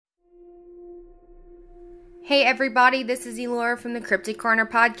Hey everybody, this is Elora from the Cryptid Corner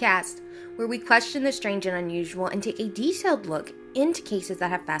podcast, where we question the strange and unusual and take a detailed look into cases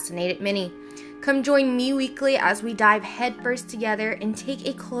that have fascinated many. Come join me weekly as we dive headfirst together and take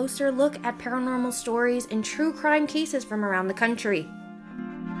a closer look at paranormal stories and true crime cases from around the country.